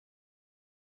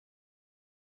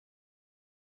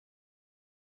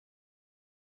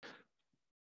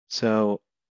So,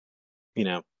 you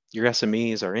know, your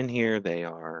SMEs are in here, they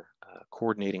are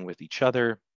coordinating with each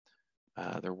other,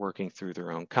 they're working through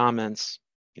their own comments.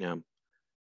 You know,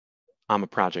 I'm a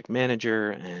project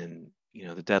manager and,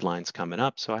 the deadline's coming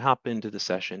up. So I hop into the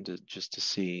session to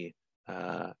see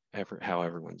how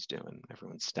everyone's doing,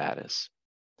 everyone's status.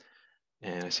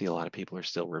 And I see a lot of people are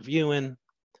still reviewing,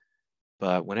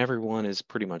 but when everyone is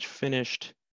pretty much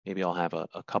finished, maybe I'll have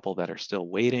a couple that are still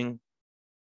waiting.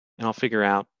 And I'll figure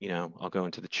out, I'll go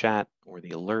into the chat or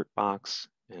the alert box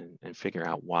and figure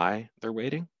out why they're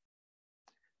waiting.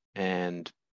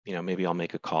 And, maybe I'll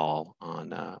make a call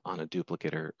on a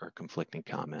duplicate or conflicting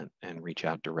comment and reach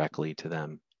out directly to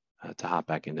them to hop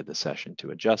back into the session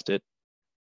to adjust it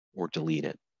or delete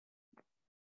it.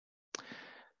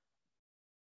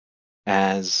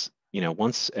 As,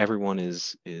 once everyone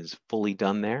is fully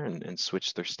done there and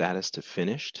switched their status to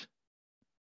finished,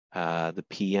 the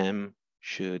PM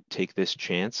should take this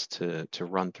chance to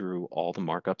run through all the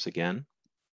markups again.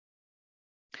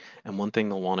 And one thing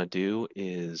they'll want to do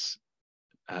is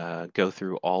go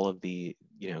through all of the,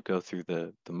 go through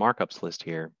the markups list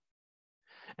here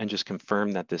and just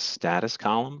confirm that this status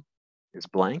column is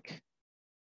blank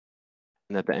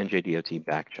and that the NJDOT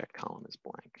backcheck column is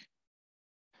blank.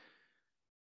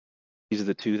 These are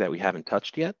the two that we haven't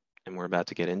touched yet, and we're about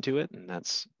to get into it. And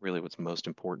that's really what's most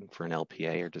important for an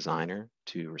LPA or designer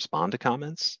to respond to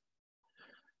comments.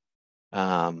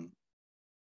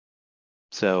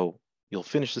 So you'll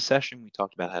finish the session. We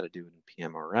talked about how to do it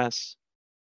in PMRS.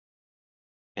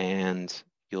 And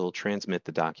you'll transmit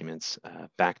the documents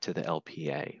back to the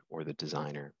LPA or the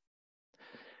designer.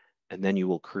 And then you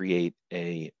will create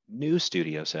a new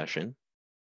studio session,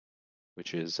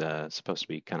 which is supposed to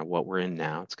be kind of what we're in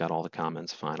now. It's got all the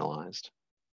comments finalized.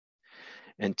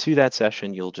 And to that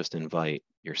session, you'll just invite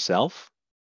yourself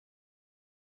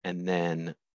and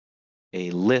then a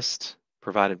list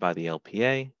provided by the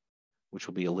LPA, which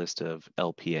will be a list of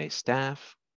LPA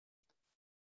staff,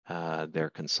 their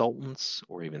consultants,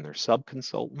 or even their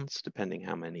sub-consultants, depending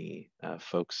how many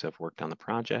folks have worked on the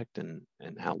project and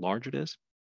how large it is.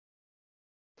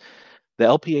 The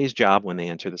LPA's job when they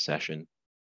enter the session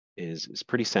is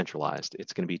pretty centralized.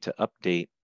 It's going to be to update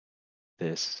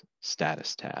this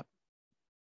status tab.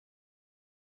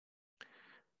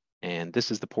 And this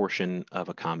is the portion of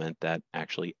a comment that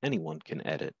actually anyone can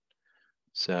edit.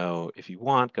 So if you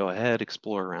want, go ahead,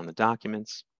 explore around the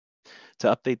documents. To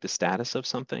update the status of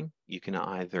something, you can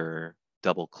either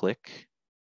double click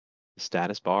the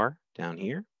status bar down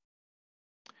here,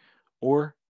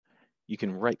 or you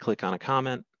can right click on a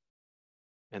comment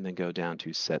and then go down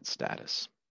to set status.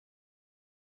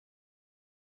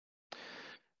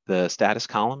 The status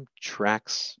column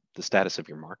tracks the status of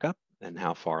your markup and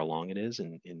how far along it is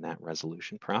in that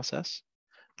resolution process.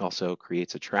 It also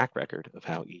creates a track record of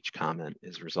how each comment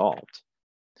is resolved.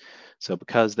 So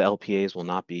because the LPAs will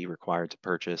not be required to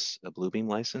purchase a Bluebeam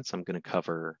license, I'm going to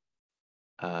cover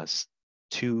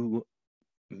two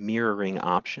mirroring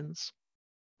options.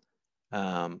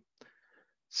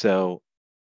 So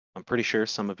I'm pretty sure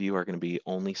some of you are going to be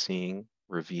only seeing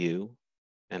review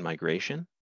and migration.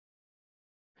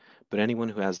 But anyone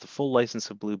who has the full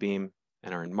license of Bluebeam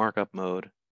and are in markup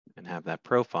mode and have that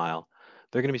profile,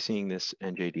 they're going to be seeing this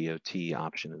NJDOT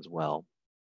option as well.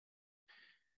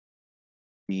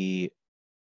 The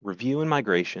review and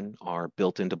migration are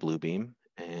built into Bluebeam,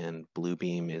 and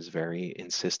Bluebeam is very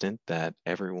insistent that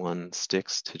everyone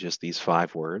sticks to just these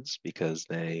 5 words because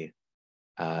they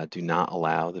do not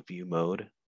allow the view mode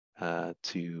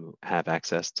to have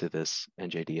access to this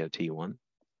NJDOT one.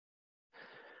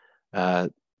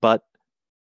 But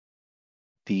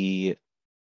the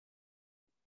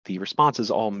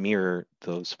responses all mirror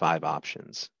those 5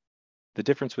 options. The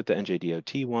difference with the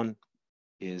NJDOT one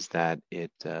is that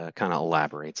it kind of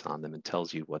elaborates on them and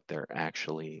tells you what they're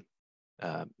actually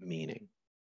meaning.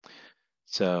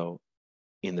 So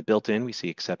in the built-in, we see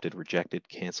accepted, rejected,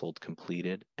 canceled,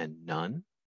 completed, and none.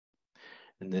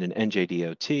 And then in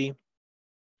NJDOT,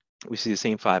 we see the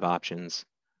same 5 options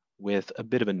with a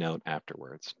bit of a note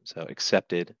afterwards. So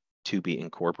accepted to be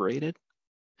incorporated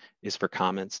is for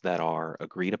comments that are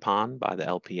agreed upon by the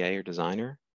LPA or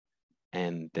designer,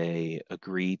 and they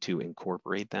agree to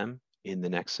incorporate them in the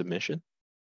next submission.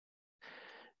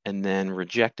 And then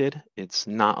rejected, it's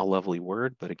not a lovely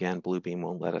word, but again, Bluebeam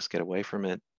won't let us get away from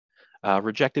it.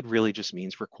 Rejected really just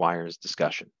means requires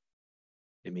discussion.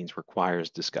 It means requires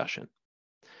discussion.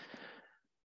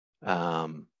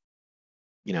 The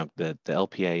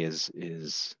LPA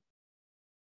is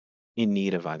in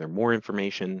need of either more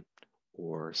information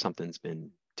or something's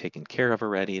been taken care of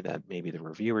already that maybe the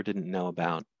reviewer didn't know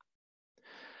about.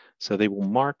 So they will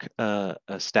mark a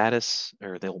status,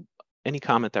 or any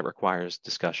comment that requires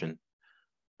discussion,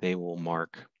 they will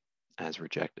mark as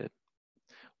rejected.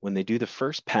 When they do the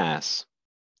first pass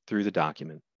through the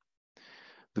document,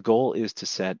 the goal is to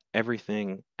set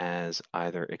everything as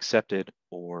either accepted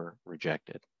or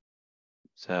rejected.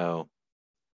 So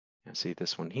I see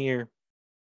this one here.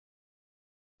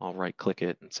 I'll right click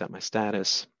it and set my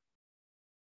status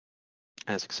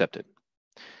as accepted.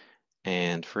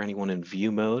 And for anyone in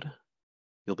view mode,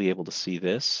 you'll be able to see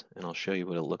this, and I'll show you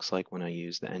what it looks like when I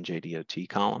use the NJDOT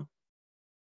column.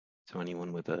 So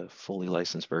anyone with a fully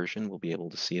licensed version will be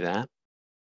able to see that.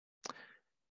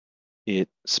 It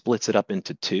splits it up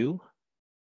into two,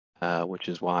 which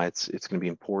is why it's going to be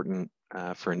important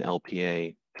for an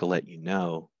LPA to let you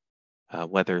know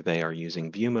whether they are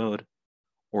using view mode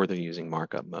or they're using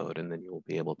markup mode, and then you will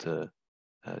be able to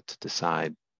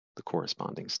decide the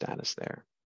corresponding status there.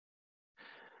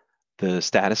 The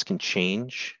status can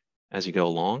change as you go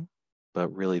along,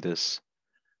 but really this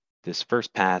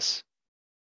first pass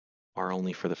are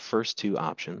only for the first two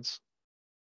options,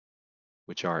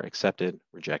 which are accepted,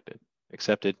 rejected.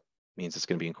 Accepted means it's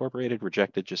going to be incorporated.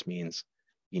 Rejected just means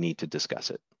you need to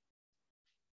discuss it.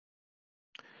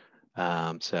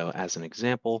 So as an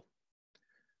example,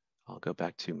 I'll go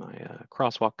back to my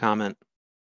crosswalk comment.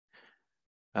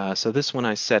 So this one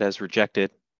I set as rejected.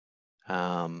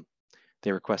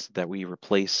 They requested that we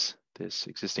replace this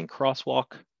existing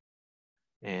crosswalk.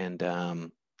 And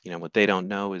what they don't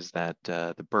know is that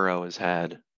the borough has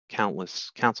had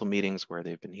countless council meetings where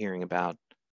they've been hearing about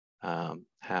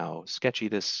how sketchy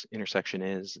this intersection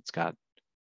is. It's got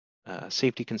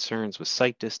safety concerns with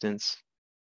sight distance.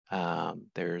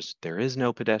 There is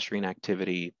no pedestrian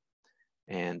activity,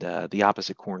 and the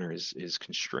opposite corner is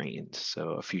constrained, so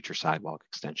a future sidewalk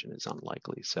extension is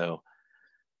unlikely. So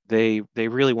they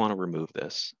really want to remove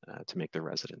this to make their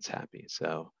residents happy.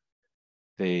 So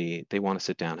they want to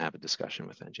sit down and have a discussion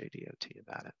with NJDOT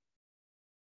about it.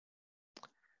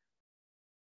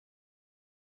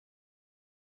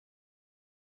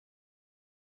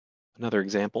 Another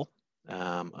example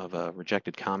of a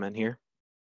rejected comment here.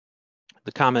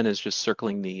 The comment is just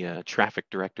circling the traffic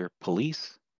director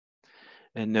police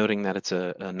and noting that it's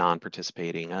a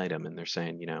non-participating item. And they're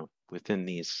saying, within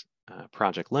these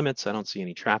project limits, I don't see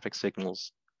any traffic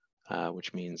signals,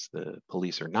 which means the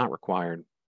police are not required.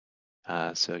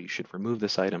 So you should remove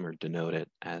this item or denote it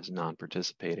as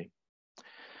non-participating.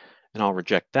 And I'll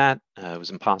reject that. It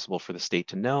was impossible for the state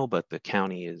to know, but the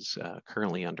county is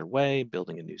currently underway,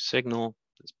 building a new signal.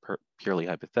 It's purely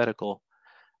hypothetical.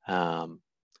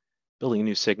 Building a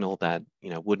new signal that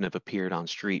wouldn't have appeared on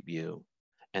Street View,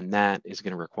 and that is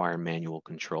going to require manual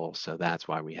control. So that's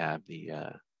why we have the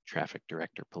traffic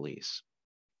director police.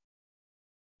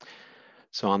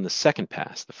 So on the second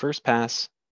pass, the first pass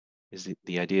is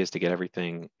the idea is to get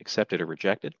everything accepted or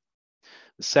rejected.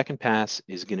 The second pass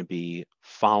is going to be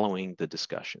following the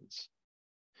discussions.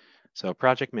 So a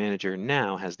project manager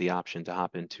now has the option to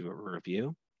hop into a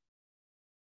review,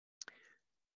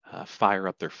 fire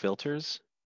up their filters,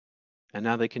 and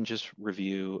now they can just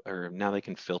review, or now they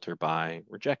can filter by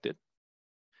rejected.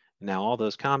 Now all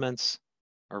those comments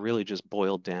are really just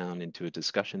boiled down into a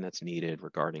discussion that's needed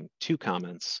regarding two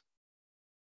comments,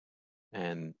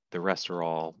 and the rest are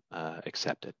all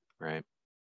accepted, right?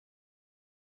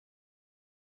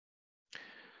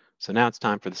 So now it's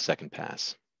time for the second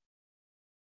pass.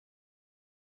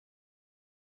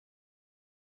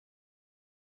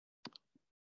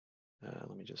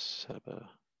 Let me just set up a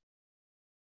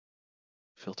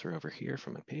filter over here for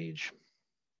my page.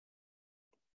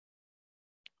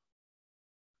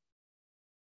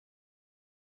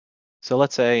 So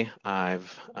let's say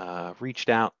I've reached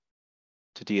out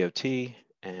to DOT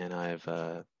and I've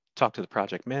talked to the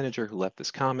project manager who left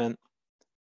this comment,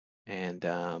 and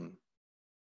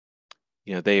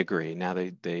they agree. Now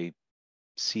they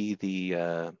see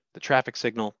the traffic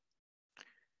signal,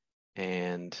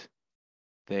 and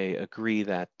they agree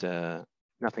that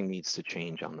nothing needs to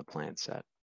change on the plan set.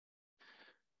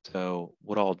 So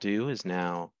what I'll do is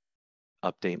now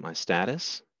update my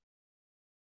status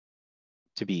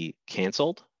to be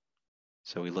canceled.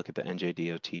 So we look at the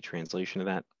NJDOT translation of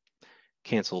that.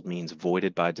 Canceled means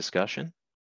voided by discussion,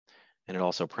 and it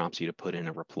also prompts you to put in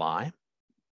a reply.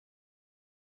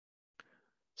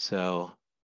 So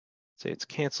say it's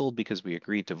canceled because we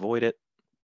agreed to void it.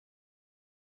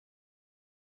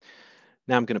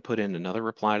 Now I'm going to put in another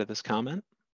reply to this comment.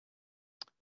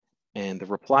 And the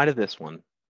reply to this one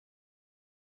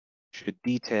should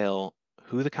detail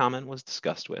who the comment was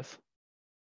discussed with,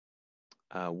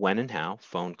 when and how,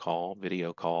 phone call,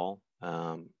 video call,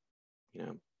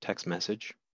 text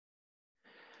message.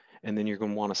 and then you're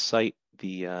going to want to cite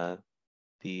the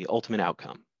ultimate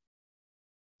outcome.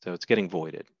 So it's getting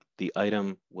voided. The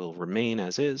item will remain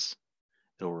as is.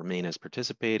 It'll remain as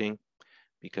participating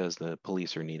because the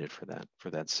police are needed for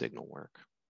that signal work.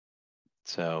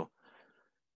 So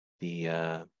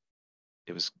it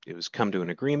was come to an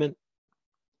agreement.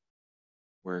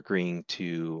 We're agreeing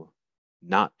to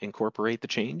not incorporate the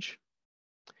change,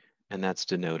 and that's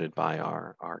denoted by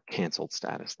our canceled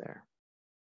status there.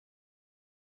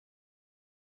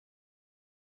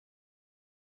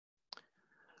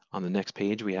 On the next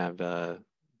page, we have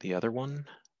the other one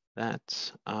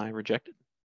that I rejected,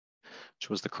 which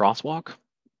was the crosswalk.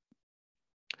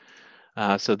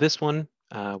 So this one,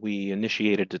 we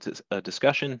initiated a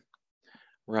discussion,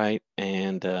 right?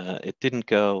 And it didn't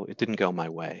go my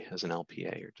way as an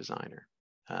LPA or designer.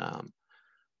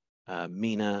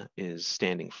 Mina is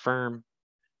standing firm.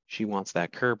 She wants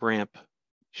that curb ramp.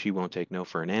 She won't take no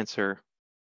for an answer.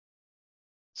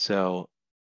 So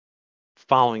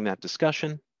following that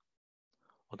discussion,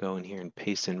 I'll go in here and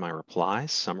paste in my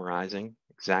replies, summarizing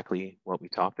exactly what we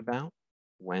talked about,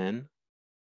 when,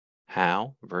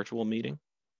 how, virtual meeting.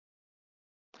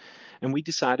 And we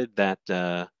decided that,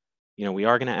 we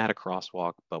are going to add a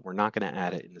crosswalk, but we're not going to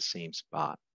add it in the same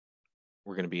spot.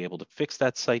 We're going to be able to fix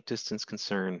that sight distance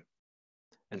concern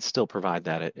and still provide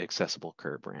that accessible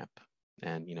curb ramp.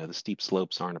 And, the steep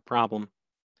slopes aren't a problem.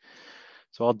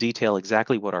 So I'll detail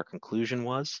exactly what our conclusion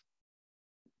was.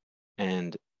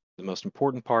 And the most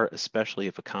important part, especially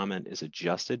if a comment is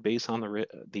adjusted based on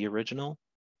the original,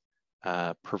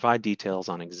 provide details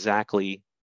on exactly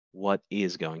what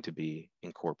is going to be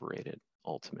incorporated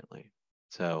ultimately.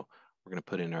 So we're going to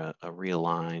put in a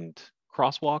realigned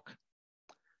crosswalk.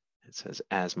 It says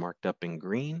as marked up in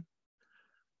green.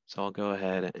 So I'll go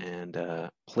ahead and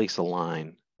place a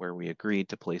line where we agreed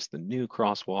to place the new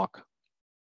crosswalk.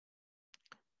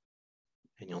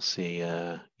 And you'll see,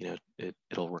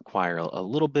 it'll require a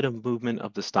little bit of movement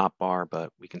of the stop bar,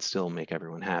 but we can still make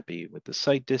everyone happy with the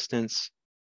sight distance.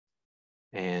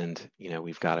 And,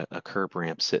 we've got a curb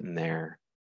ramp sitting there.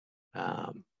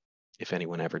 If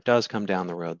anyone ever does come down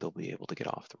the road, they'll be able to get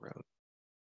off the road.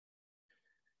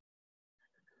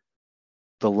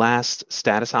 The last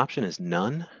status option is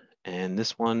none. And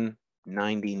this one,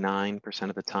 99%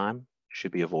 of the time,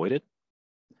 should be avoided.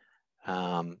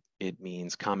 It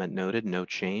means comment noted, no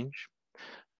change.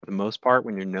 For the most part,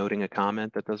 when you're noting a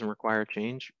comment that doesn't require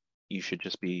change, you should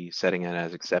just be setting it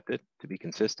as accepted to be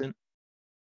consistent.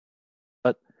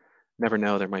 But never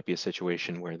know, there might be a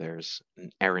situation where there's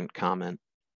an errant comment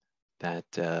that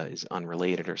is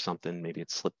unrelated or something. Maybe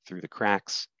it slipped through the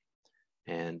cracks,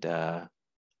 and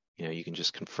you can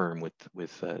just confirm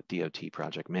with DOT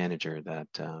project manager that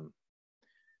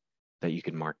that you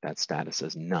can mark that status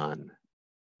as none.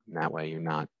 And that way, you're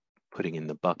not putting in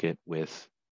the bucket with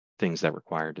things that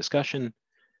require discussion,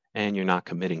 and you're not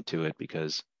committing to it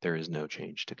because there is no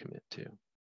change to commit to.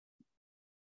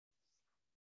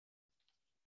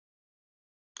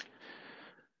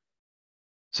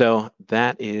 So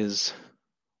that is,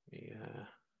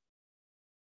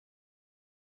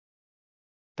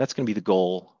 that's going to be the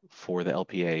goal for the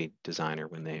LPA designer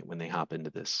when they hop into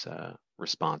this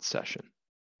response session.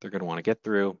 They're going to want to get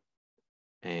through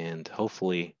and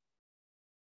hopefully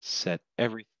set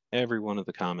every one of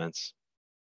the comments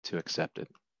to accepted.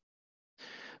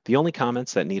 The only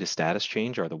comments that need a status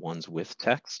change are the ones with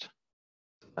text.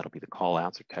 That'll be the call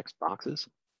outs or text boxes.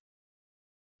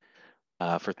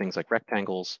 For things like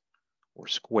rectangles or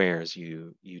squares,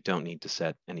 you don't need to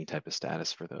set any type of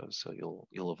status for those, so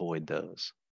you'll avoid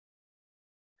those.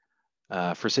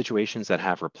 For situations that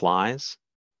have replies,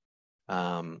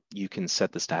 you can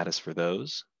set the status for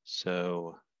those.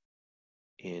 So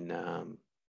in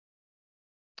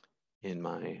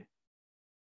my,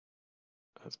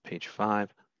 that's page 5,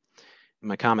 in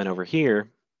my comment over here,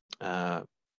 when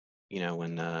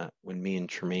me and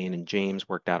Tremaine and James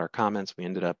worked out our comments, we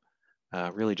ended up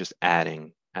really just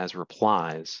adding as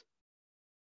replies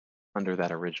under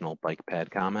that original bike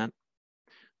pad comment.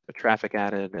 The traffic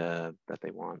added that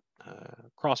they want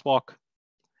crosswalk,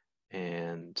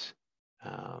 and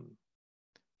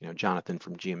Jonathan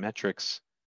from Geometrics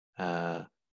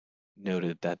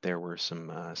noted that there were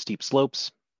some steep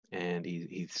slopes, and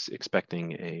he's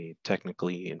expecting a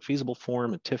technically infeasible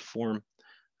form, a TIF form.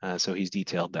 So he's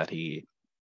detailed that he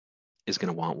is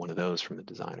going to want one of those from the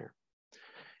designer.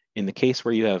 In the case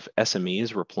where you have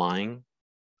SMEs replying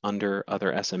under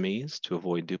other SMEs to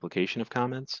avoid duplication of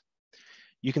comments,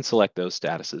 you can select those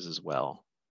statuses as well,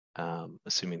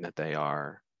 assuming that they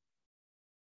are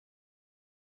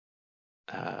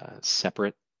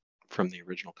separate from the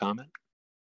original comment.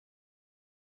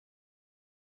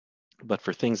 But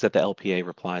for things that the LPA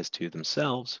replies to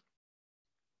themselves,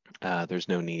 there's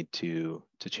no need to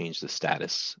change the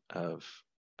status of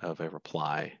a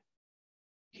reply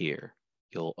here.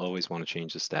 You'll always want to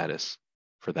change the status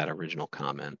for that original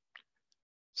comment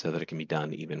so that it can be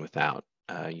done even without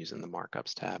using the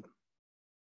markups tab.